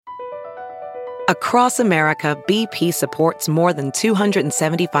Across America, BP supports more than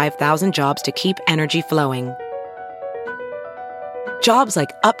 275,000 jobs to keep energy flowing. Jobs like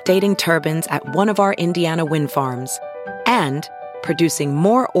updating turbines at one of our Indiana wind farms and producing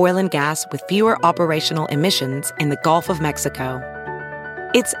more oil and gas with fewer operational emissions in the Gulf of Mexico.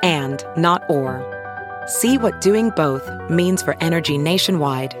 It's and, not or. See what doing both means for energy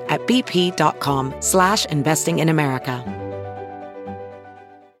nationwide at bp.com/investing in America.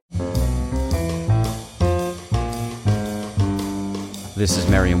 This is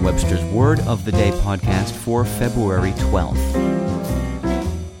Merriam-Webster's Word of the Day podcast for February 12th.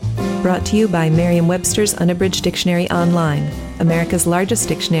 Brought to you by Merriam-Webster's Unabridged Dictionary Online, America's largest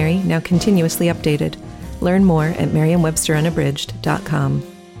dictionary, now continuously updated. Learn more at merriam-websterunabridged.com.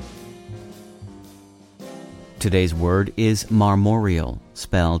 Today's word is marmoreal,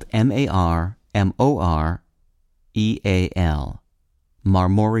 spelled M-A-R-M-O-R-E-A-L.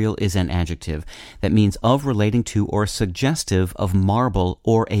 Marmoreal is an adjective that means of, relating to, or suggestive of marble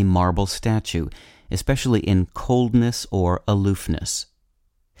or a marble statue, especially in coldness or aloofness.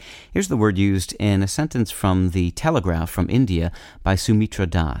 Here's the word used in a sentence from the Telegraph from India by Soumitra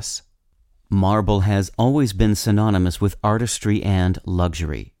Das. Marble has always been synonymous with artistry and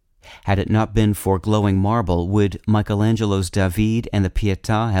luxury. Had it not been for glowing marble, would Michelangelo's David and the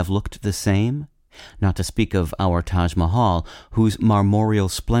Pieta have looked the same? Not to speak of our Taj Mahal, whose marmoreal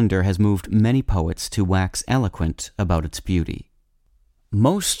splendor has moved many poets to wax eloquent about its beauty.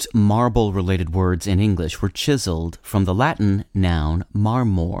 Most marble-related words in English were chiseled from the Latin noun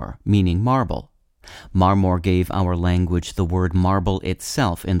marmor, meaning marble. Marmor gave our language the word marble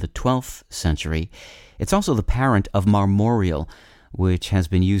itself in the 12th century. It's also the parent of marmoreal, which has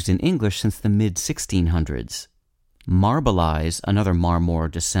been used in English since the mid-1600s. Marbleize, another Marmor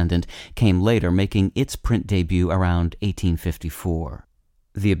descendant, came later, making its print debut around 1854.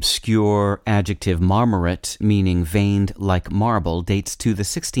 The obscure adjective marmorate, meaning veined like marble, dates to the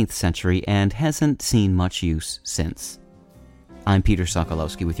 16th century and hasn't seen much use since. I'm Peter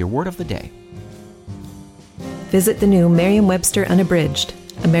Sokolowski with your Word of the Day. Visit the new Merriam-Webster Unabridged,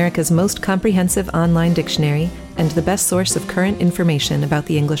 America's most comprehensive online dictionary and the best source of current information about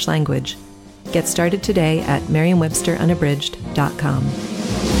the English language. Get started today at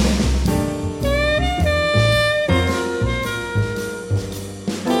merriam-websterunabridged.com.